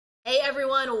Hey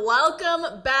everyone,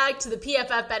 welcome back to the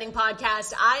PFF Betting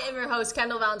Podcast. I am your host,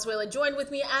 Kendall Valenzuela. Joined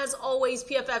with me, as always,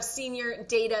 PFF Senior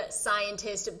Data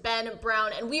Scientist, Ben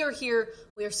Brown. And we are here.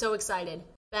 We are so excited.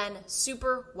 Ben,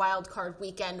 super wild card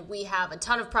weekend. We have a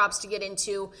ton of props to get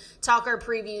into, talk our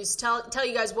previews, tell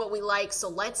you guys what we like. So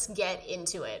let's get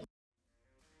into it.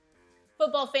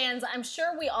 Football fans, I'm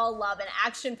sure we all love an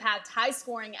action-packed,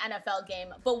 high-scoring NFL game,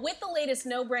 but with the latest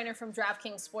no-brainer from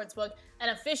DraftKings Sportsbook, an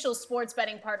official sports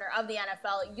betting partner of the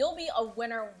NFL, you'll be a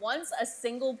winner once a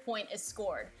single point is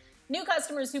scored. New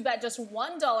customers who bet just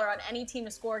 $1 on any team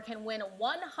to score can win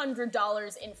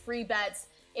 $100 in free bets.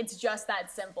 It's just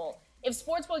that simple. If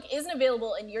Sportsbook isn't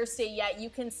available in your state yet,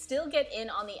 you can still get in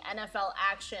on the NFL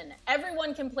action.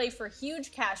 Everyone can play for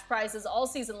huge cash prizes all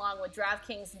season long with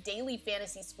DraftKings Daily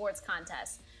Fantasy Sports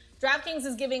Contest. DraftKings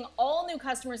is giving all new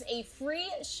customers a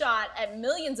free shot at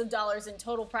millions of dollars in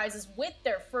total prizes with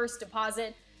their first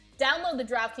deposit. Download the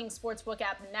DraftKings Sportsbook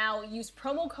app now. Use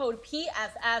promo code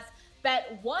PFF.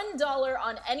 Bet $1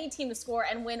 on any team to score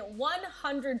and win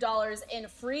 $100 in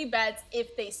free bets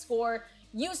if they score.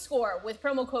 You score with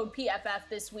promo code PFF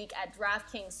this week at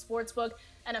DraftKings Sportsbook,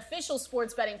 an official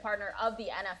sports betting partner of the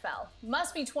NFL.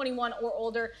 Must be 21 or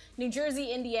older, New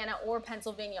Jersey, Indiana, or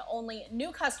Pennsylvania only.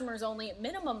 New customers only.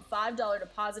 Minimum $5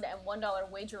 deposit and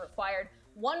 $1 wager required.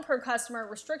 One per customer.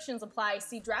 Restrictions apply.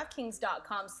 See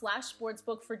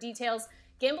DraftKings.com/sportsbook for details.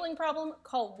 Gambling problem?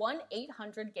 Call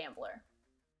 1-800-GAMBLER.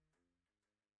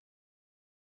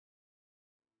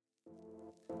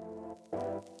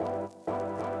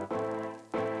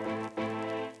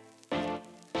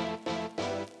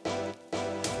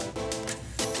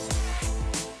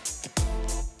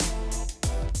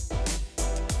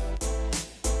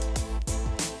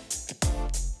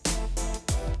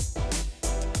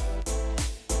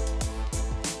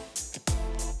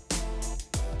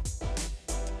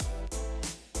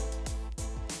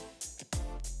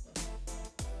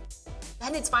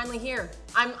 And it's finally here.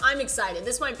 I'm excited.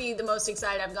 This might be the most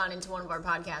excited I've gone into one of our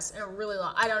podcasts in a really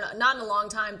long, I don't know, not in a long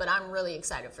time, but I'm really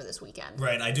excited for this weekend.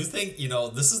 Right. I do think,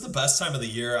 this is the best time of the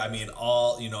year. I mean,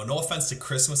 no offense to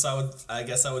Christmas, I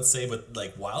guess I would say, but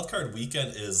like Wild Card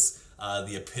Weekend is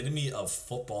the epitome of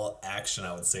football action,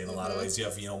 I would say, in a lot of ways. You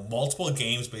have, multiple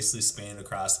games basically spanning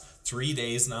across 3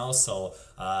 days now. So,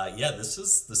 this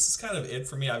is kind of it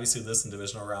for me. Obviously, this and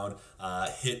divisional round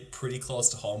hit pretty close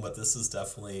to home, but this is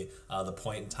definitely the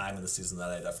point in time in the season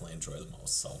that I definitely enjoy the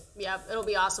most. So, yeah, it'll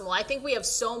be awesome. Well, I think we have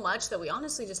so much that we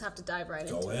honestly just have to dive right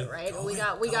into it, right? We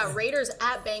got Raiders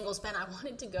at Bengals. Ben, I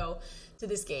wanted to go to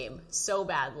this game so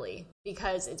badly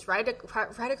because it's right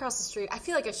across the street. I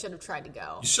feel like I should have tried to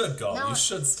go. You should go. You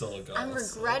should still go. I'm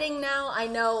regretting now. I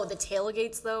know the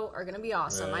tailgates though are going to be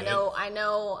awesome. Right. I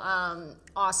know.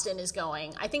 Austin is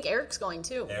going. I think Eric's going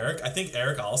too. I think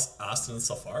Eric, Austin, and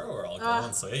Safaro are all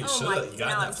going. So yeah, you should have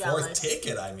gotten that fourth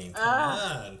ticket. I mean, come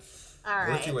on. All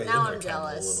right, now I'm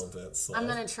jealous. A little bit, so. I'm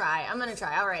gonna try. All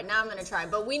right, now I'm gonna try.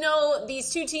 But we know these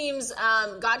two teams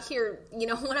got here.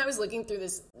 When I was looking through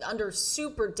this under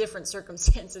super different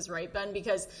circumstances, right, Ben?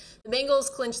 Because the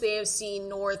Bengals clinched the AFC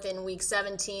North in Week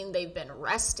 17. They've been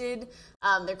rested.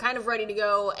 They're kind of ready to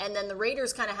go, and then the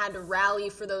Raiders kind of had to rally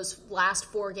for those last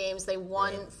 4 games. They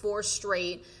won 4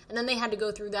 straight, and then they had to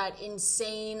go through that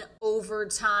insane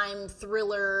overtime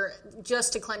thriller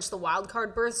just to clinch the wild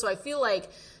card berth. So I feel like,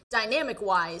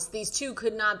 dynamic-wise, these two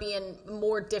could not be in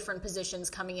more different positions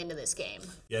coming into this game.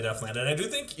 Yeah, definitely. And I do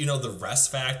think, the rest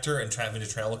factor and having to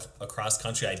travel across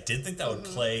country, I did think that would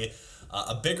play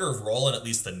a bigger role in at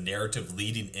least the narrative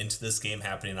leading into this game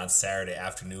happening on Saturday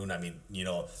afternoon. I mean,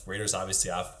 Raiders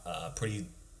obviously off pretty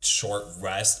short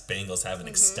rest. Bengals have an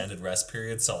extended rest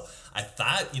period. So I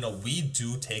thought, we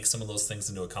do take some of those things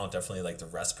into account, definitely like the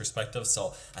rest perspective.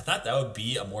 So I thought that would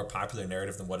be a more popular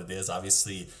narrative than what it is.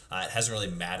 Obviously, it hasn't really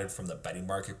mattered from the betting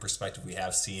market perspective. We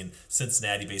have seen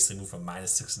Cincinnati basically move from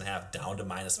 -6.5 down to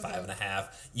 -5.5,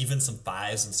 even some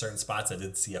 5s in certain spots. I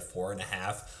did see a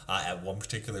 4.5 at one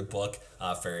particular book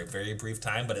for a very brief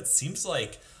time, but it seems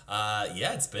like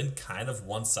it's been kind of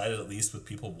one-sided, at least with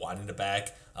people wanting to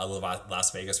back the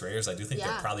Las Vegas Raiders. I do think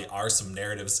there probably are some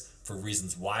narratives for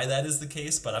reasons why that is the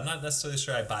case, but I'm not necessarily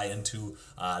sure I buy into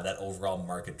that overall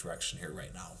market direction here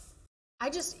right now.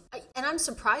 And I'm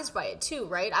surprised by it too,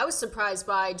 right? I was surprised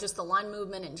by just the line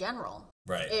movement in general.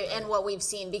 Right. And what we've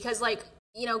seen, because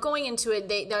going into it,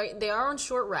 they are on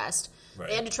short rest. Right.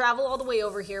 They had to travel all the way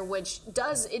over here, which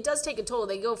does take a toll.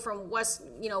 They go from West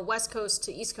Coast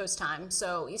to East Coast time,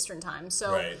 so Eastern time.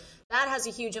 So that has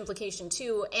a huge implication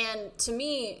too. And to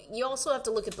me, you also have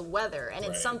to look at the weather, and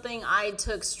it's something I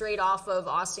took straight off of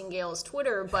Austin Gale's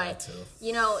Twitter. But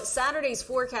Saturday's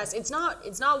forecast, it's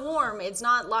not warm, it's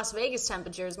not Las Vegas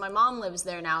temperatures. My mom lives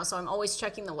there now, so I'm always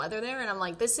checking the weather there, and I'm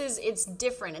like, it's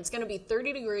different. It's going to be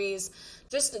 30 degrees,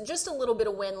 just a little bit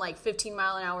of wind, like 15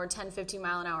 mile an hour, 10, 15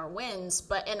 mile an hour winds,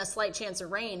 and a slight chance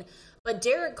of rain. But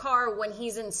Derek Carr, when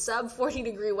he's in sub 40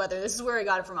 degree weather, this is where I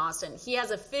got it from Austin, he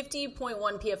has a 50.1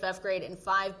 PFF grade and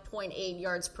 5.8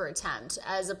 yards per attempt.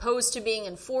 As opposed to being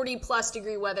in 40 plus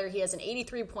degree weather, he has an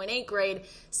 83.8 grade,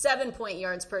 7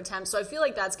 yards per attempt. So I feel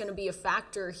like that's going to be a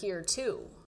factor here too.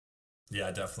 Yeah,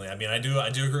 definitely. I mean, I do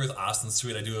agree with Austin's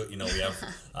tweet. we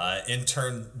have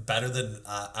intern better than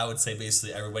I would say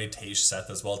basically everybody. Tage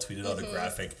Seth as well tweeted out a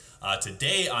graphic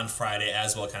today on Friday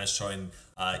as well, kind of showing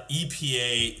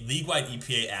EPA, league-wide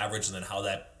EPA average, and then how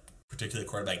that particular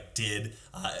quarterback did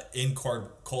in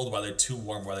cold weather to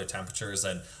warm weather temperatures.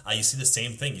 And you see the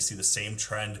same thing. You see the same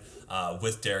trend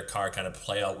with Derek Carr kind of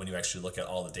play out when you actually look at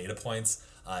all the data points.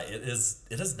 It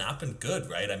has not been good,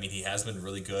 right? I mean, he has been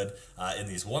really good in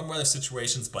these warm weather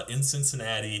situations, but in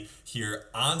Cincinnati here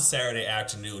on Saturday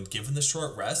afternoon, given the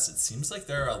short rest, it seems like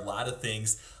there are a lot of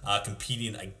things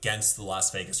competing against the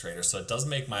Las Vegas Raiders. So it does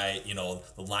make my,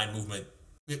 the line movement,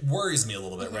 it worries me a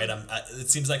little bit, right? It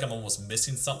seems like I'm almost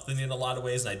missing something in a lot of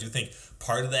ways, and I do think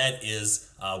part of that is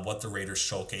what the Raiders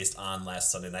showcased on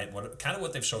last Sunday night, what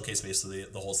they've showcased basically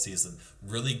the whole season.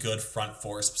 Really good front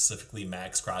four, specifically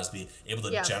Max Crosby, able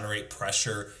to generate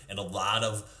pressure in a lot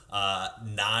of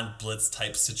non-blitz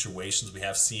type situations. We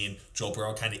have seen Joe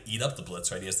Burrow kind of eat up the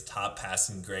blitz, right? He has the top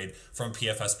passing grade from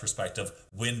PFF's perspective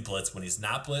when blitz. When he's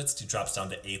not blitzed, he drops down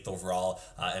to 8th overall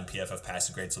in PFF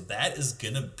passing grade. So that is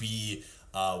going to be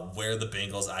where the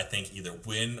Bengals, I think, either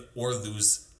win or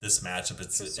lose this matchup.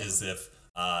 It's as if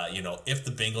if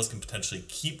the Bengals can potentially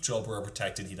keep Joe Burrow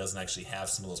protected, he doesn't actually have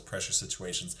some of those pressure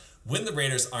situations. When the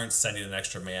Raiders aren't sending an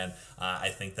extra man, I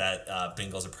think that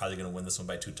Bengals are probably going to win this one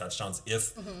by 2 touchdowns.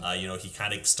 If he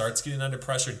kind of starts getting under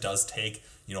pressure, does take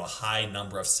a high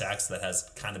number of sacks. That has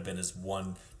kind of been his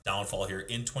one downfall here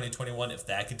in 2021. If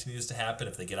that continues to happen,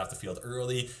 if they get off the field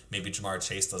early, maybe Jamar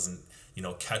Chase doesn't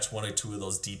catch 1 or 2 of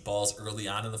those deep balls early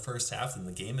on in the first half, then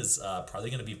the game is probably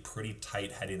going to be pretty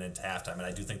tight heading into halftime. And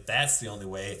I do think that's the only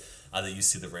way that you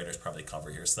see the Raiders probably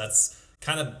cover here. So that's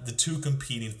kind of the 2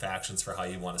 competing factions for how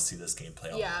you want to see this game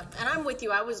play out. Yeah, and I'm with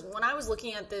you. When I was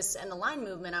looking at this and the line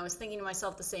movement, I was thinking to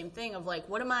myself the same thing of like,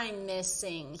 what am I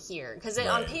missing here? Because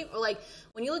on paper, like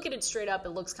when you look at it straight up, it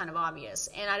looks kind of obvious.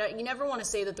 And you never want to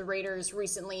say that the Raiders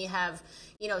recently have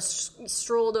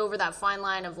strolled over that fine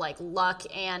line of like luck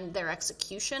and their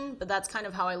execution, but that's kind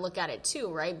of how I look at it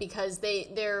too, right? Because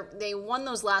they won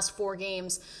those last 4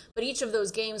 games, but each of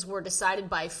those games were decided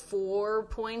by 4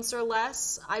 points or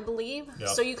less, I believe. Yep.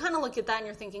 So you kind of look at that and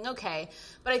you're thinking, okay,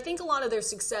 but I think a lot of their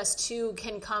success too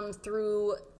can come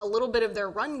through a little bit of their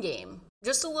run game,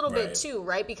 just a little bit too,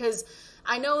 right? Because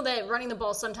I know that running the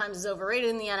ball sometimes is overrated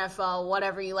in the NFL,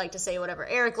 whatever you like to say, whatever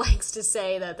Eric likes to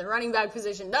say, that the running back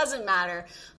position doesn't matter.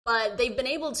 But they've been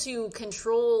able to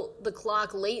control the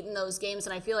clock late in those games,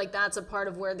 and I feel like that's a part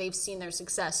of where they've seen their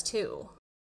success too.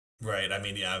 Right. I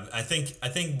mean, yeah. I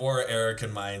think more Eric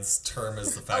and mine's term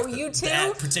is the fact that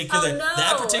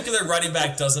that particular running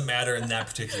back doesn't matter in that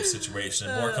particular situation.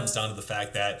 And more comes down to the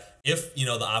fact that if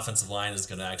the offensive line is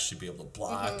going to actually be able to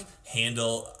block,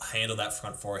 handle that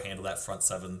front 4, handle that front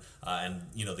 7, and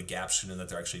the gap shooting that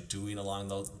they're actually doing along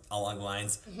the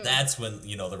lines, that's when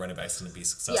the running back's going to be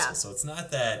successful. Yeah. So it's not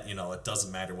that it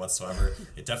doesn't matter whatsoever.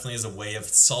 It definitely is a way of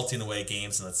salting away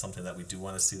games, and that's something that we do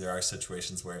want to see. There are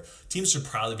situations where teams should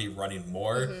probably be running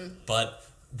more, but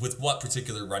with what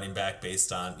particular running back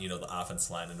based on the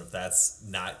offense line, and if that's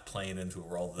not playing into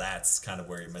a role, that's kind of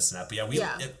where you're missing out.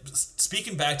 But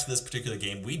speaking back to this particular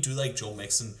game, we do like Joe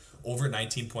Mixon over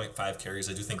 19.5 carries.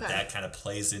 I do think that kind of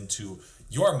plays into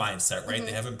your mindset, right?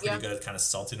 They have been pretty good at kind of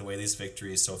salting away these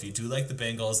victories. So if you do like the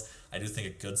Bengals, I do think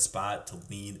a good spot to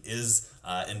lean is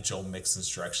in Joe Mixon's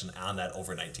direction on that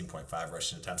over 19.5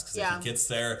 rushing attempts, because if he gets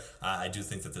there, I do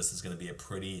think that this is going to be a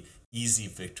pretty easy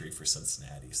victory for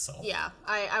Cincinnati. So yeah,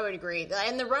 I would agree.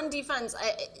 And the run defense,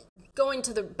 going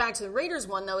to back to the Raiders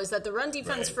one though, is that the run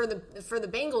defense for the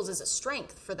Bengals is a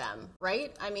strength for them,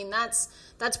 right? I mean, that's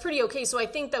pretty okay. So I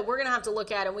think that we're gonna have to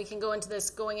look at, and we can go into this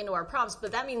going into our props,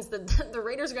 but that means that the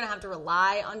Raiders are gonna have to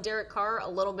rely on Derek Carr a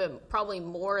little bit, probably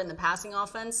more in the passing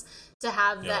offense, to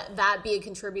have that be a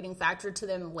contributing factor to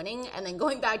them winning. And then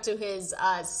going back to his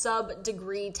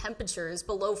sub-degree temperatures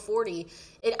below 40,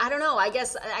 I don't know. I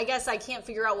guess I can't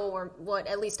figure out what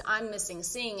at least I'm missing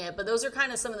seeing it. But those are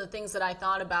kind of some of the things that I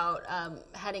thought about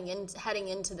heading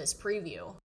into this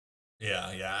preview.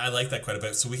 Yeah, I like that quite a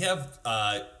bit. So we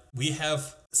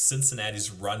have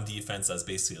Cincinnati's run defense as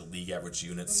basically a league average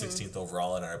unit, 16th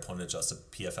overall in our opponent adjusted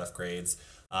PFF grades.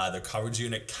 Their coverage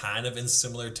unit kind of in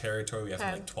similar territory. We have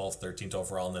them like 12th, 13th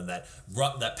overall, and then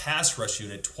that pass rush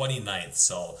unit 29th.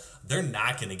 So they're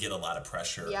not going to get a lot of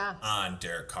pressure on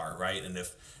Derek Carr, right? And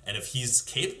if he's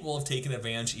capable of taking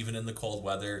advantage even in the cold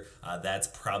weather, that's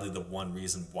probably the one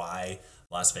reason why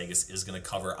Las Vegas is going to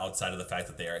cover, outside of the fact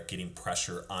that they are getting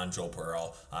pressure on Joe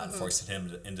Burrow and forcing him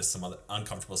into some other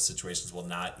uncomfortable situations while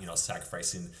not,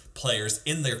 sacrificing players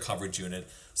in their coverage unit.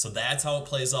 So that's how it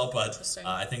plays out. But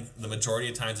I think the majority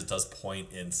of times it does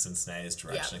point in Cincinnati's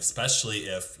direction, especially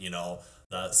if,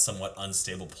 the somewhat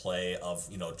unstable play of,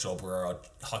 Joe Burrow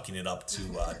hucking it up to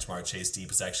Ja'Marr Chase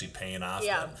deep is actually paying off.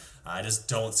 Yeah. I just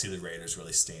don't see the Raiders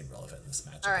really staying relevant in this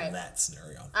matchup in that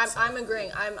scenario. I'm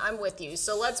agreeing. I'm with you.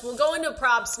 So we'll go into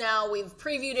props now. We've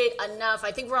previewed it enough.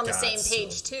 I think we're on the same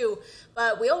page too.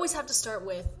 But we always have to start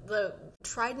with the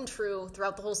tried and true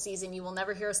throughout the whole season. You will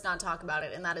never hear us not talk about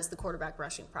it, and that is the quarterback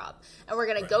rushing prop. And we're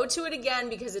going to go to it again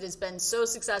because it has been so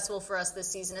successful for us this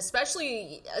season,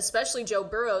 especially Joe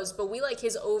Burrow's, but we like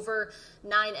his over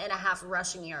 9.5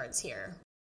 rushing yards here.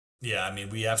 Yeah, I mean,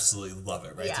 we absolutely love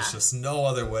it, right? Yeah. There's just no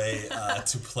other way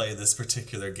to play this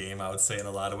particular game, I would say, in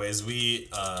a lot of ways. It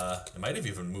might have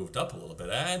even moved up a little bit.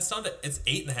 It's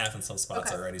 8.5 in some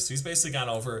spots already. So he's basically gone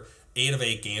over 8 of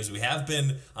 8 games. We have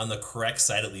been on the correct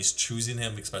side, at least choosing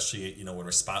him, especially, when we're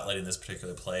spotlighting this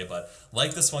particular play. But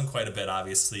like this one quite a bit,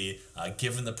 obviously,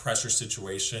 given the pressure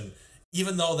situation,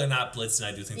 even though they're not blitzing,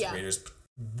 I do think the Raiders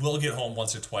will get home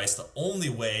once or twice. The only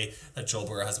way that Joe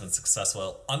Burrow has been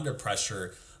successful under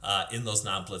pressure in those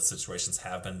non-blitz situations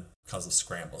have been because of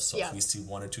scrambles. So if we see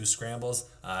 1 or 2 scrambles,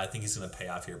 I think he's going to pay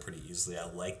off here pretty easily. I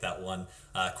like that one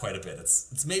quite a bit.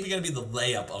 It's maybe going to be the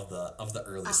layup of the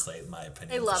early slate, in my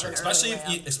opinion. I love it, especially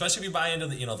if you buy into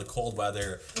the cold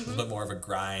weather, a little bit more of a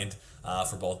grind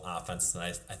for both offenses. And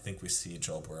I think we see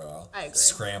Joe Burrow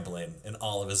scrambling in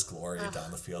all of his glory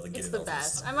down the field and getting over. It's the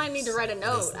best. I might need to write a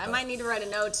note. I might need to write a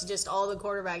note to just all the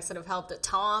quarterbacks that have helped.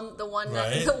 Tom, the one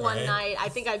night. I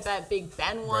think I bet Big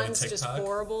Ben once, just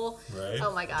horrible. Right.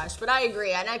 Oh my gosh. But I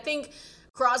agree. And I think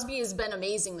Crosby has been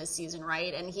amazing this season,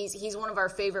 right? And he's one of our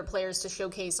favorite players to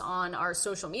showcase on our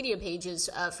social media pages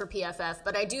for PFF.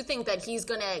 But I do think that he's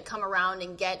going to come around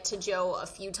and get to Joe a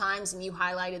few times, and you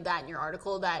highlighted that in your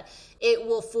article, that it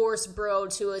will force Burrow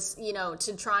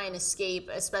to try and escape,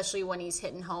 especially when he's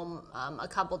hitting home a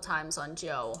couple times on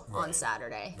Joe on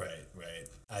Saturday. Right.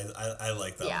 I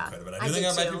like that one quite a bit. I do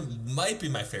think that might be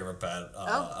my favorite bet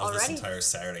of this entire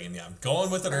Saturday. And I'm going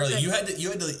with it early. You had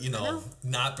to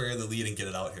not bury the lead and get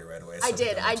it out here right away. So I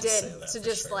did. So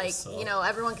just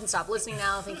everyone can stop listening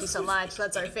now. Thank you so much.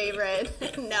 That's our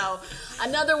favorite. No,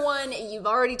 another one. You've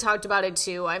already talked about it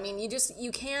too. I mean,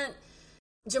 you can't.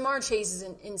 Ja'Marr Chase is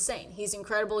insane. He's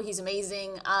incredible. He's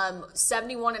amazing.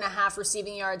 71.5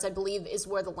 receiving yards, I believe, is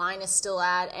where the line is still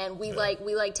at. And we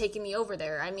like taking the over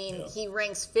there. I mean, he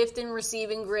ranks 5th in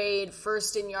receiving grade,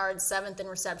 1st in yards, 7th in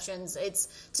receptions.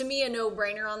 It's, to me, a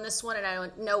no-brainer on this one. And I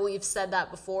know we've said that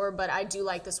before, but I do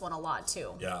like this one a lot,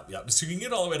 too. Yeah. So you can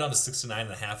get all the way down to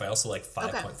 69.5. I also like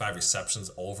 5.5 receptions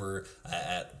over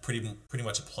at pretty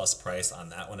much a plus price on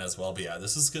that one as well. But yeah,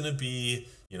 this is going to be,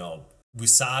 we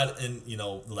saw it in,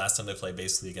 the last time they played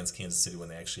basically against Kansas City when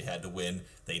they actually had to win.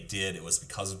 They did. It was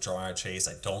because of Ja'Marr Chase.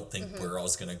 I don't think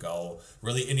Burrow's going to go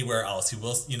really anywhere else. He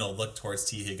will, look towards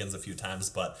T. Higgins a few times,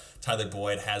 but Tyler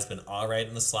Boyd has been all right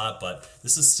in the slot. But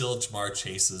this is still Ja'Marr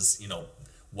Chase's,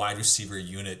 wide receiver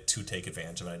unit to take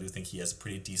advantage of it. I do think he has a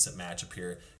pretty decent matchup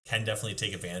here. Can definitely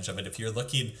take advantage of it. If you're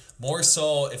looking more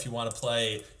so, if you want to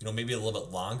play, maybe a little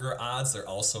bit longer odds, there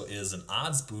also is an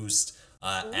odds boost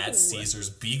at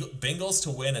Caesars. Bengals to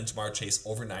win and Ja'Marr Chase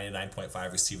over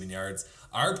 99.5 receiving yards.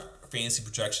 Our fantasy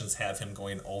projections have him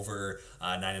going over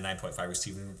 99.5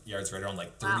 receiving yards right around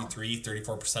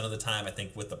 34% of the time. I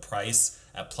think with the price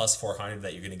at plus 400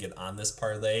 that you're going to get on this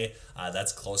parlay,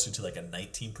 that's closer to a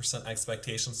 19%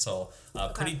 expectation. So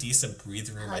pretty decent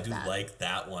breathing room. I do like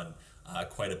that one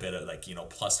quite a bit at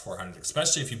plus 400,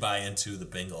 especially if you buy into the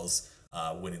Bengals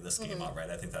winning this game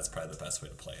outright. I think that's probably the best way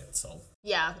to play it. So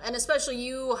yeah, and especially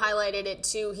you highlighted it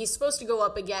too. He's supposed to go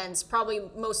up against probably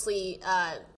mostly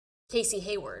Casey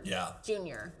Hayward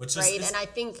Jr. Which right? And I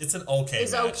think it's an okay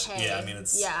match. Okay. Yeah, I mean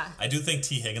I do think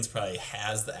T. Higgins probably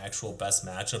has the actual best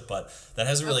matchup, but that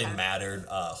hasn't really mattered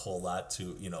a whole lot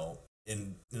to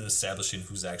in establishing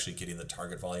who's actually getting the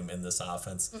target volume in this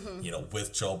offense.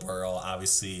 With Joe Burrow,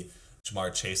 obviously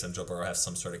Jamar Chase and Joe Burrow have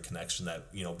some sort of connection that,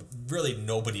 really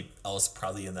nobody else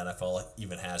probably in the NFL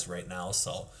even has right now.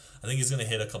 So I think he's going to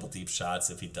hit a couple deep shots.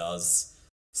 If he does,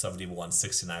 71,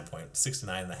 69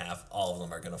 and a half, all of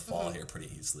them are going to fall here pretty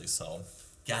easily. So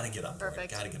gotta get on board.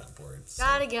 Perfect. Gotta get on board. So.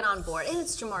 Gotta get on board. And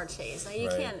it's Jamar Chase. Now, you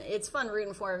Right. can't. It's fun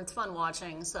rooting for him. It's fun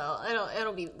watching. So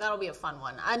that'll be a fun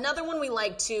one. Another one we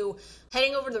like to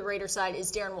heading over to the Raider side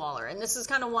is Darren Waller, and this is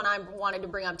kind of one I wanted to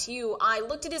bring up to you. I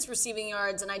looked at his receiving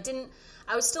yards, and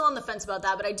I was still on the fence about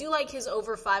that, but I do like his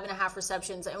over 5.5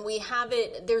 receptions, and we have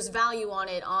it. There's value on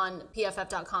it on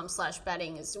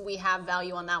pff.com/betting. We have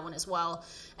value on that one as well,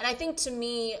 and I think to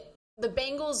me, the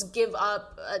Bengals give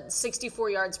up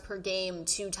 64 yards per game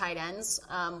to tight ends,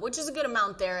 which is a good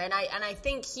amount there. And I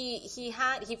think he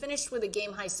finished with a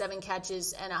game high 7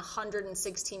 catches and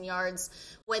 116 yards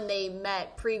when they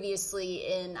met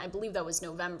previously in, I believe that was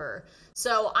November.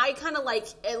 So I kind of like,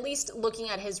 at least looking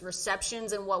at his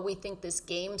receptions and what we think this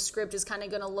game script is kind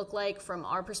of going to look like from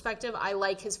our perspective, I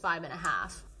like his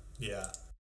 5.5. Yeah.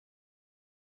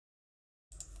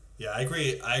 Yeah, I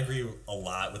agree. I agree a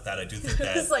lot with that. I do think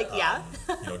that It's like, yeah.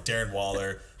 Darren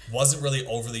Waller wasn't really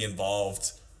overly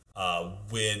involved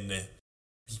when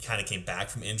he kind of came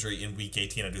back from injury in Week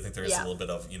 18. I do think there is a little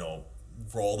bit of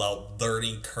rolled out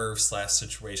learning curve /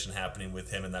 situation happening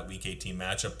with him in that Week 18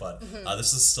 matchup. But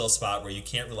this is still a spot where you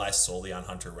can't rely solely on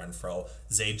Hunter Renfrow.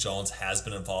 Zay Jones has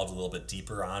been involved a little bit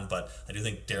deeper on, but I do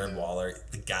think Darren Waller,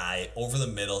 the guy over the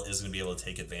middle, is going to be able to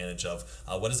take advantage of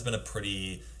what has been a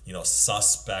pretty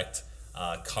suspect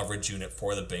coverage unit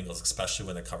for the Bengals, especially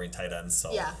when they're covering tight ends.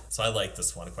 So I like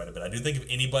this one quite a bit. I do think if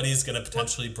anybody's going to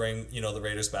potentially bring the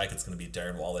Raiders back, it's going to be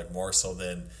Darren Waller more so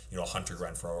than Hunter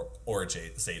Renfrow or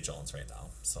Zay Jones right now.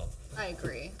 So I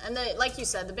agree. And like you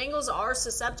said, the Bengals are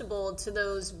susceptible to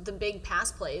the big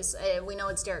pass plays. We know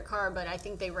it's Derek Carr, but I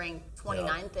think they rank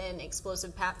 29th in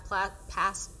explosive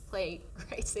pass play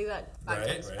rate. Say that 5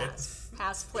 times fast.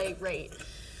 Pass play rate.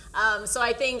 So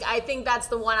I think that's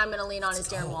the one I'm going to lean on is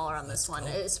Darren Waller on this one,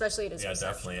 especially at his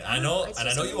reception. Definitely. I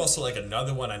know you also like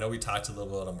another one. I know we talked a little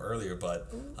bit about him earlier, but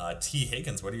T.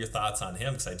 Higgins, what are your thoughts on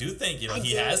him? Because I do think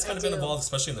he has kind of been involved,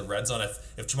 especially in the red zone.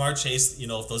 If Jamar Chase,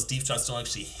 if those deep shots don't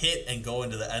actually hit and go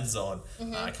into the end zone,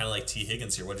 I kind of like T.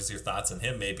 Higgins here. What is your thoughts on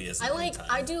him? Maybe as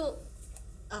I do.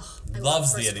 I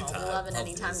love the anytime. We love it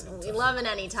anytime. We love it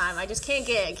anytime. I just can't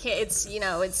it's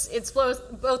it's both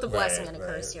a blessing and a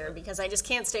curse here because I just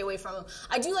can't stay away from him.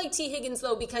 I do like T. Higgins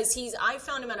though because I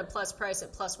found him at a plus price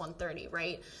at plus 130,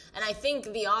 right? And I think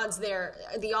the odds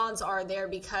are there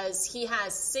because he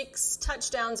has 6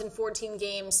 touchdowns in 14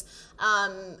 games,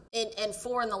 and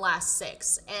 4 in the last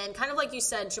 6. And kind of like you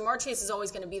said, Jamar Chase is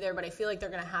always going to be there, but I feel like they're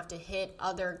going to have to hit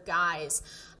other guys.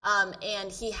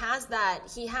 And he has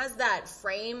that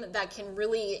frame that can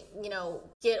really,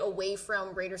 get away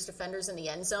from Raiders defenders in the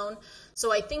end zone.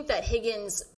 So I think that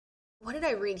Higgins, what did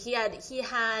I read? He had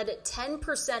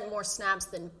 10% more snaps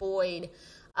than Boyd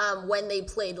when they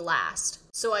played last.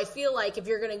 So I feel like if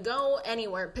you're going to go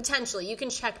anywhere, potentially, you can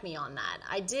check me on that.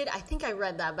 I think I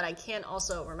read that, but I can't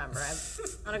also remember.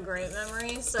 I've not a great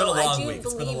memory. So I do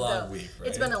believe, though,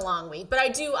 it's been a long week. But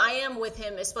I am with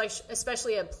him,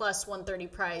 especially at plus 130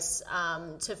 price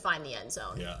to find the end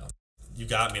zone. Yeah. You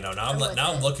got me now. Now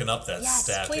I'm looking up that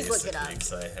stat. Please look it up.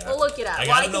 We'll look it up. I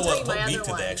gotta know what week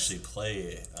did they actually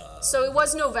play. So it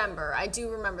was November. I do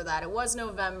remember that. It was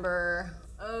November.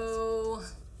 Oh,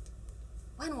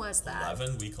 when was that?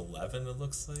 Week 11, it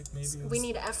looks like, maybe. We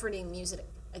need efforting music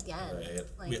again.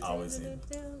 Right. We always need.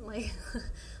 Like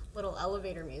little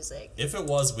elevator music. If it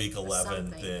was week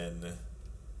 11, then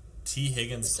T.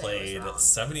 Higgins played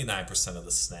 79% of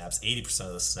the snaps, 80%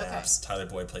 of the snaps. Okay. Tyler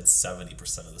Boyd played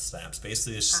 70% of the snaps.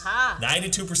 Basically, it's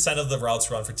 92% of the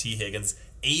routes run for T. Higgins,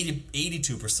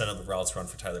 82% of the routes run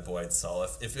for Tyler Boyd. So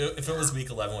if it was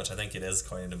week 11, which I think it is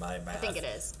according to my math, I think it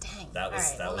is. Dang. That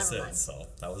was it. Mind. So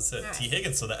that was it. Right. T.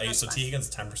 Higgins. So T.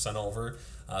 Higgins 10% over.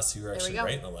 So you were actually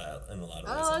right in a lot of ways.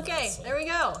 Oh, okay. That, so. There we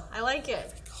go. I like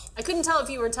it. I couldn't tell if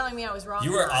you were telling me I was wrong.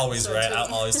 You were always right.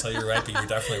 I'll always tell you right, but you're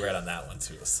definitely right on that one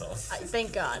too. So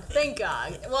thank God.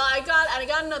 Well, I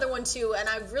got another one too, and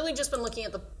I've really just been looking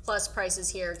at the plus prices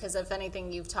here because if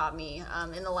anything you've taught me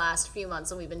in the last few months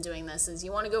that we've been doing this is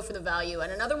you want to go for the value.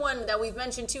 And another one that we've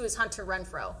mentioned too is Hunter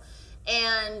Renfrow.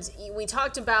 And we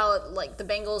talked about like the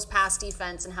Bengals' pass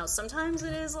defense and how sometimes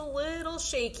it is a little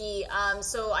shaky.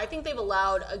 So I think they've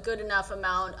allowed a good enough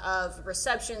amount of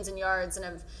receptions and yards and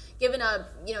have given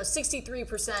up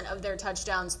 63% of their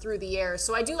touchdowns through the air.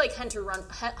 So I do like Hunter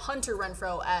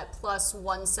Renfrow at plus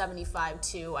 175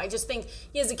 too. I just think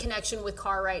he has a connection with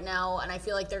Carr right now, and I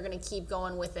feel like they're going to keep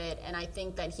going with it. And I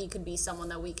think that he could be someone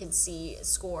that we could see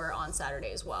score on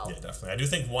Saturday as well. Yeah, definitely. I do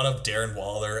think one of Darren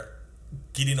Waller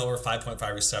getting over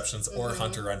 5.5 receptions or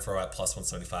Hunter Renfrow at plus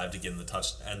 175 to get in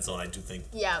the end zone. I do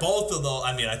think both of those,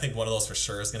 I think one of those for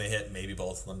sure is going to hit. Maybe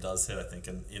both of them does hit, I think,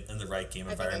 in the right game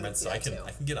environment. So I can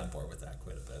get on board with that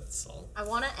quite a bit. So I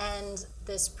want to end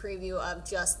this preview of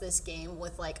just this game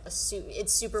with like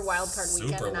it's Super Wild Card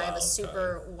weekend, and I have a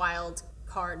Super Wild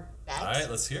Card bet. All right,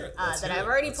 let's hear it. That I've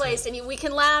already placed, and we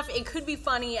can laugh. It could be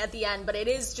funny at the end, but it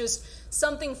is just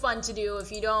something fun to do.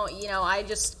 If you don't, I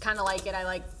just kind of like it. I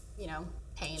like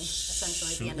pain,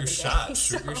 essentially, at the end of the day.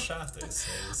 Shoot your shot, they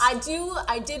say.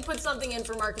 I did put something in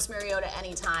for Marcus Mariota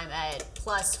anytime at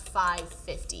plus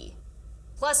 550.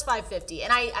 Plus 550.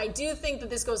 And I do think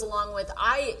that this goes along with,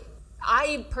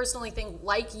 I personally think,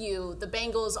 like you, the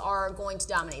Bengals are going to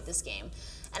dominate this game.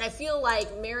 And I feel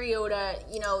like Mariota,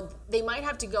 they might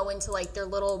have to go into like their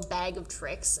little bag of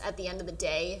tricks at the end of the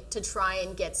day to try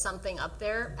and get something up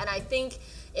there. And I think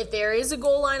if there is a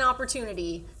goal line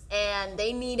opportunity and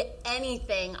they need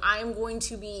anything, I'm going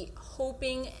to be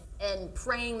hoping and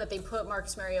praying that they put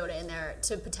Marcus Mariota in there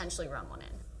to potentially run one in.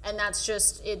 And that's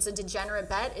it's a degenerate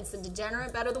bet. It's the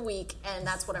degenerate bet of the week, and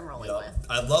that's what I'm rolling with.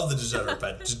 I love the degenerate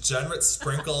bet. Degenerate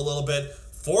sprinkle a little bit.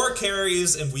 4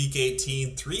 carries in week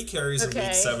 18, 3 carries in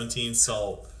week 17.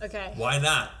 So why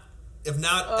not? If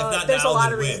not now,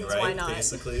 then win, right? Why not?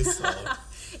 Basically, so.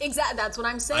 Exactly. That's what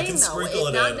I'm saying, I can though. Sprinkle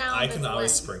if it not in. Now, I can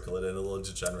always win. sprinkle it in a little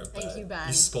degenerate bet. Thank you, Ben.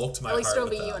 You spoke to my heart. At least it'll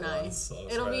with be you and I. One, so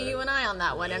it'll be you and I on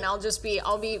that one, and I'll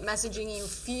be messaging you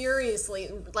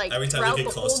furiously, like every time throughout you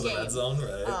get the close whole to the game. red zone,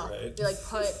 right? Be like,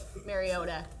 put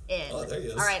Mariota in. Oh, there he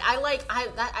is. All right,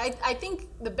 I think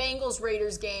the Bengals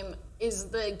Raiders game is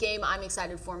the game I'm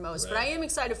excited for most, but I am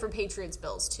excited for Patriots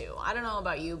Bills too. I don't know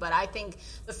about you, but I think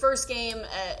the first game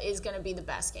is going to be the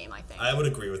best game. I think I would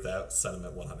agree with that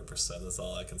sentiment 100%. That's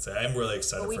all I can say. I am really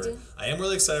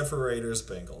excited for Raiders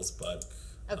Bengals, but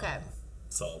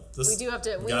so we do have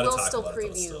to. We will still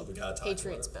preview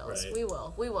Patriots Bills. Right?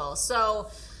 We will.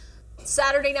 So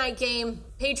Saturday night game,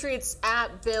 Patriots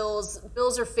at Bills.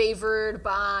 Bills are favored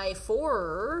by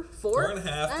 4.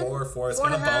 4.5, 4. It's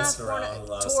kind of bounced around a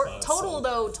lot of spots. Total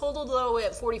though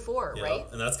at 44, right?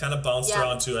 And that's kind of bounced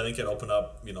around too. I think it opened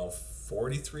up,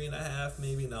 43.5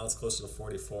 maybe. Now it's closer to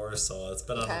 44. So it's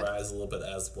been on the rise a little bit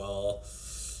as well.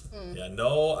 Yeah,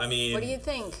 no, I mean. What do you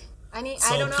think? I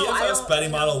don't know. PFF's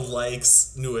betting model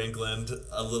likes New England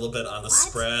a little bit on the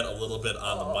spread, a little bit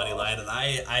on the money line, and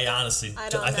I honestly,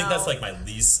 I think that's like my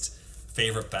least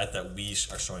favorite bet that we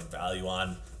are showing value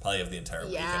on, probably of the entire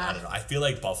weekend. I don't know. I feel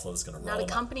like Buffalo's going to roll. Not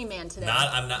a company man today.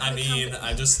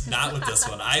 I'm just not with this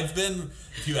one. I've been,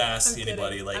 if you ask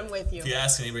anybody, like, I'm with you. If you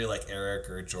ask anybody like Eric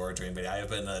or George or anybody, I have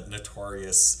been a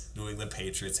notorious New England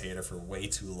Patriots hater for way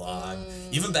too long,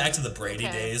 even back to the Brady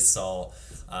days. So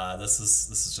this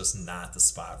is just not the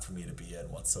spot for me to be in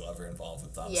whatsoever involved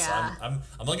with them. Yeah. So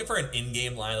I'm looking for an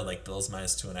in-game line of like Bills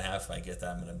minus 2.5. If I get that,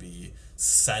 I'm going to be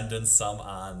sending some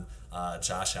on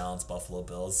Josh Allen's Buffalo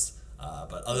Bills.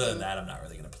 But other than that, I'm not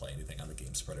really going to play anything on the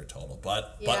game spread or total.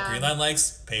 But Greenline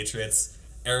likes Patriots.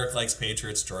 Eric likes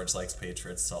Patriots. George likes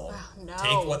Patriots. So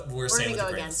take what we're saying with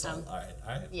a grain of salt. All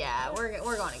right. Yeah,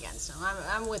 we're going against them.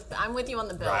 I'm with you on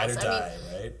the Bills. Ride or die,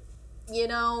 right?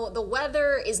 The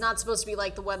weather is not supposed to be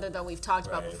like the weather that we've talked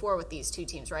about before with these two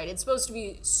teams, right? It's supposed to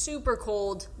be super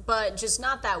cold, but just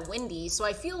not that windy. So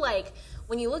I feel like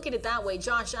when you look at it that way,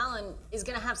 Josh Allen is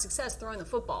going to have success throwing the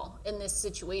football in this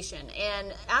situation.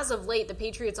 And as of late, the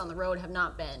Patriots on the road have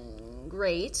not been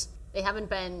great. They haven't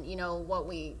been, what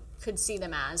we could see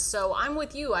them as. So I'm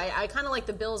with you. I kind of like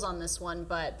the Bills on this one,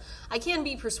 but I can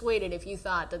be persuaded if you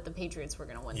thought that the Patriots were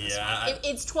going to win this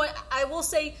one. I will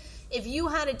say, if you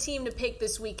had a team to pick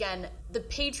this weekend, the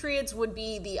Patriots would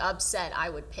be the upset I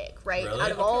would pick, right? Really?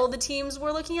 Out of all the teams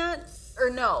we're looking at? Or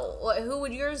no? Who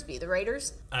would yours be? The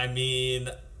Raiders? I mean,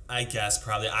 I guess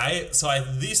probably. At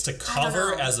least to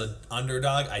cover as an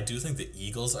underdog, I do think the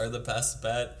Eagles are the best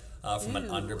bet. from an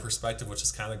under perspective, which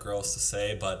is kind of gross to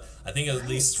say, but I think at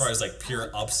least as far as like pure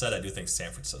upset, I do think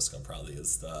San Francisco probably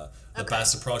is the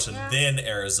best approach, and then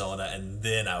Arizona, and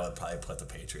then I would probably put the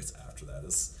Patriots after that.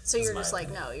 So you're just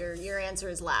like, no, your answer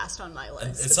is last on my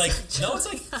list. It's like, no, it's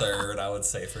like third, I would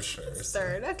say for sure.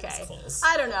 Third, okay. It's close.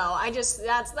 I don't know.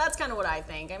 That's kind of what I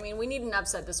think. I mean, we need an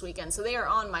upset this weekend, so they are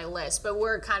on my list, but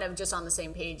we're kind of just on the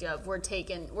same page of we're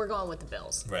going with the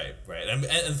Bills. Right. And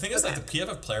the thing is, like the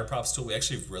PFF player props tool, we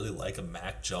actually really like a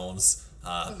Mac Jones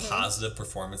positive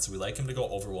performance. We like him to go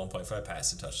over 1.5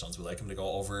 passing touchdowns. We like him to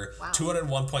go over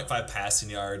 201.5 passing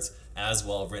yards as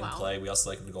well, written play. We also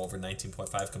like him to go over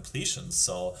 19.5 completions.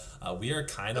 So we are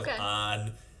kind of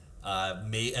on,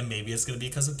 and maybe it's going to be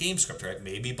because of game script, right?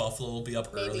 Maybe Buffalo will be up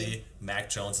early. Mac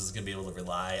Jones is going to be able to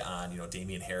rely on,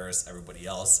 Damian Harris, everybody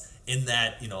else in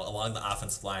that, along the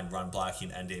offensive line, run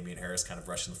blocking, and Damian Harris kind of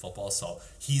rushing the football. So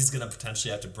he's going to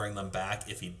potentially have to bring them back.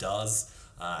 If he does,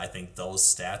 I think those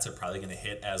stats are probably going to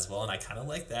hit as well, and I kind of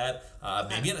like that.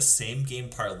 Maybe in a same game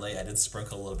parlay, I did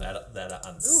sprinkle a little bit of that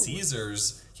on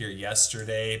Caesars here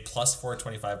yesterday, plus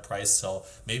 425 price. So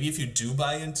maybe if you do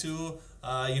buy into,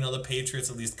 the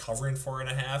Patriots at least covering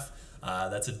 4.5,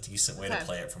 that's a decent way to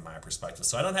play it from my perspective.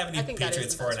 So I don't have any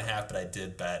Patriots 4.5, but I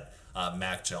did bet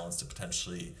Mac Jones to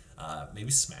potentially maybe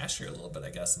smash here a little bit,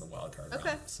 I guess, in the wild card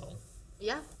round. So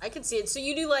yeah, I could see it. So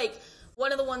you do like.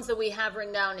 One of the ones that we have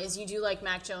written down is you do like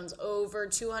Mac Jones over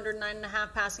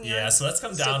 209.5 passing yards. Yeah, so that's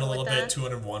come down a little bit.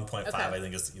 201.5, I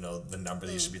think, is the number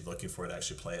that you should be looking for to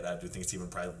actually play it. I do think it's even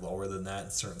probably lower than that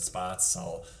in certain spots.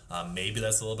 So maybe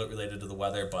that's a little bit related to the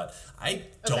weather, but I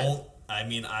don't. I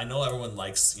mean, I know everyone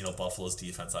likes Buffalo's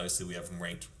defense. Obviously, we have them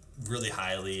ranked really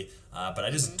highly, but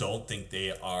I just don't think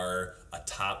they are a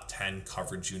top 10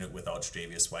 coverage unit without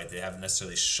Tre'Davious White. They haven't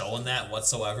necessarily shown that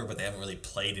whatsoever, but they haven't really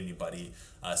played anybody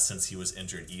since he was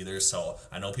injured either. So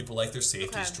I know people like their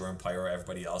safeties, Jordan Pyro,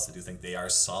 everybody else. I do think they are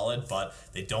solid, but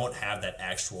they don't have that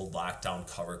actual lockdown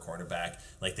cover cornerback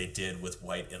like they did with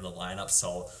White in the lineup.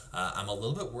 So I'm a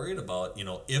little bit worried about,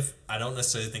 if I don't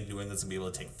necessarily think New England's going to be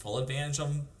able to take full advantage of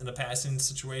them in the passing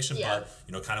situation, but,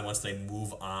 kind of once they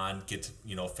move on, get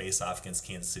to, face off against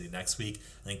Kansas City next week,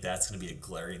 I think that's going to be a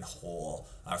glaring hole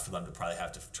for them to probably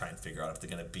have to try and figure out if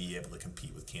they're going to be able to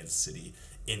compete with Kansas City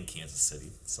in Kansas City.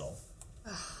 So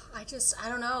I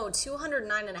don't know,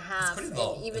 209.5,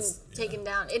 and even taken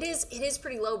down. It is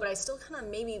pretty low, but I still kind of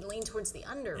maybe lean towards the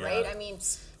under, right? I mean,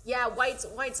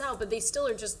 White's out, but they still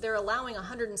are they're allowing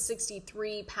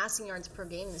 163 passing yards per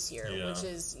game this year, which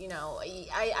is,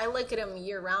 I look at them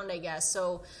year round, I guess.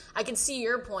 So I can see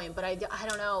your point, but I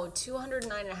don't know,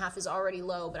 209.5 is already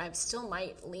low, but I still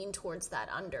might lean towards that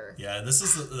under. Yeah, this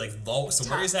is like low. So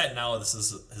where he's at now, this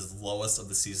is his lowest of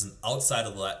the season outside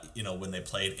of when they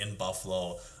played in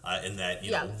Buffalo in that,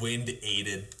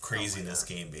 wind-aided craziness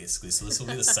game, basically. So this will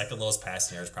be the second lowest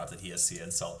passing yards prop that he has seen.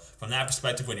 So from that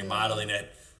perspective, when you're modeling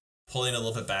it, pulling a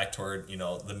little bit back toward,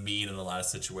 the mean in a lot of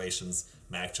situations,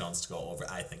 Mac Jones to go over,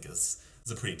 I think is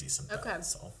a pretty decent bet. Okay.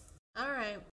 So. All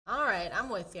right. I'm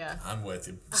with you.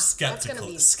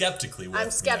 Skeptically with you. I'm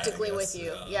skeptically with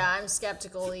you. Yeah, I'm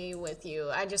skeptically with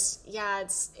you.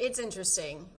 It's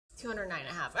interesting.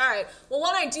 209.5. All right. Well,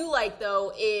 one I do like,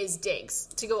 though, is Diggs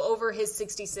to go over his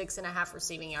 66.5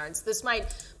 receiving yards. This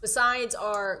might, besides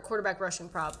our quarterback rushing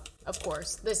prop, of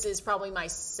course, this is probably my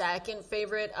second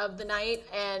favorite of the night.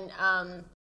 And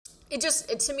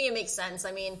to me, it makes sense.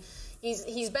 I mean,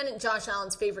 he's been Josh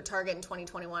Allen's favorite target in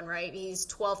 2021, right? He's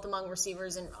 12th among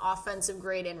receivers in offensive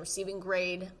grade and receiving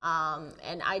grade.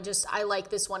 And I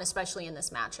like this one, especially in this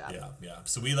matchup. Yeah.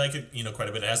 So we like it, quite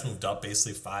a bit. It has moved up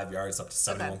basically 5 yards up to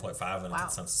 71.5 on a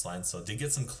consensus line. So did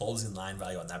get some closing line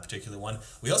value on that particular one.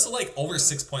 We also like over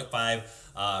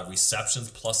 6.5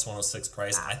 receptions plus 106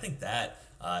 price. I think that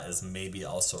is maybe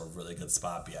also a really good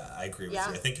spot. But I agree with you.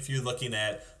 I think if you're looking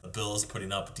at the Bills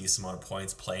putting up a decent amount of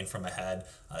points, playing from ahead,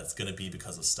 it's going to be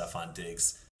because of Stephon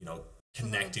Diggs,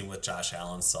 connecting with Josh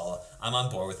Allen. So I'm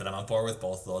on board with it. I'm on board with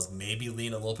both of those. Maybe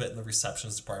lean a little bit in the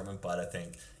receptions department, but I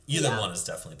think either one is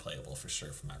definitely playable for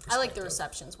sure from my perspective. I like the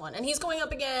receptions one. And he's going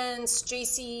up against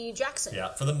J.C. Jackson. Yeah,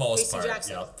 for the most part.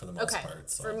 Yeah, for the most part.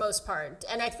 So. For the most part.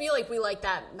 And I feel like we like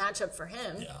that matchup for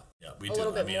him. Yeah, we do.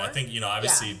 I mean, more. I think,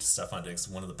 obviously Stephon Diggs,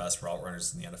 one of the best route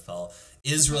runners in the NFL,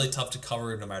 is really tough to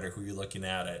cover no matter who you're looking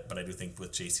at it. But I do think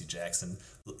with J.C. Jackson,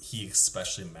 he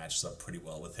especially matches up pretty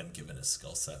well with him given his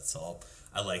skill set. So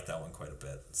I like that one quite a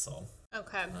bit. So.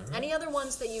 Okay. Right. Any other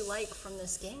ones that you like from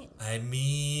this game? I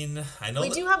mean, I know we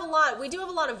do have a lot. We do have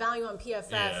a lot of value on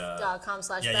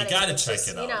PFF.com/betting. Yeah, you got to check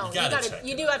it out.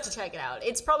 You do have to check it out.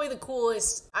 It's probably the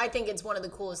coolest. I think it's one of the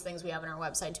coolest things we have on our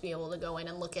website to be able to go in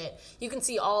and look at. You can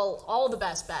see all all the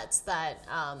best bets that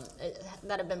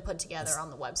have been put together on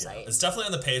the website. Yeah, it's definitely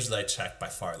on the page that I check by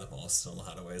far the most in a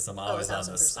lot of ways. I'm always on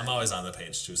this. I'm always on the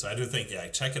page too. So I do think,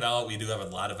 check it out. We do have a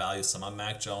lot of value. Some on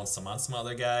Mac Jones, some on some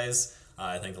other guys.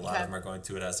 I think a lot of them are going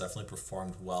to. It has definitely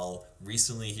performed well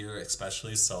recently here,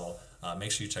 especially. So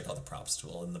make sure you check out the props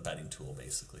tool and the betting tool,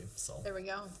 basically. So there we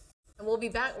go. And we'll be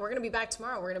back. We're going to be back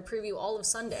tomorrow. We're going to preview all of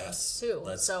Sunday too.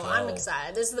 Let's go. I'm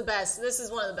excited. This is the best. This is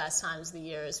one of the best times of the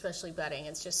year, especially betting.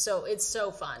 It's just it's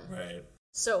so fun. Right.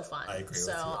 So fun. I agree with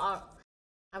you.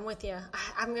 I'm with you.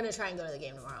 I'm going to try and go to the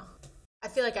game tomorrow. I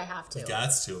feel like I have to. You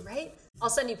got to. Right? I'll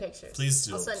send you pictures. Please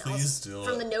do. Please do.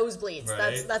 From the nosebleeds.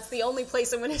 Right? That's the only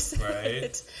place I'm going to sit.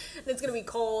 Right. And it's going to be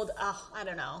cold. Oh, I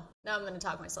don't know. Now I'm going to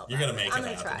talk myself You're going to make it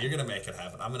happen. Try. You're going to make it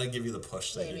happen. I'm going to give you the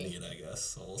push that you need, I guess.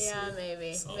 So we'll see.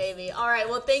 Maybe. All right.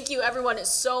 Well, thank you everyone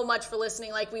so much for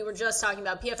listening. Like we were just talking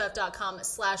about,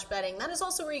 pff.com/betting. That is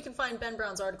also where you can find Ben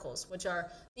Brown's articles, which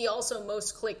are the also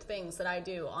most clicked things that I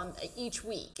do on each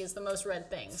week is the most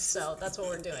read things. So that's what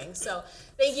we're doing. So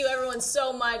thank you everyone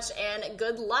so much and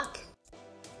good luck.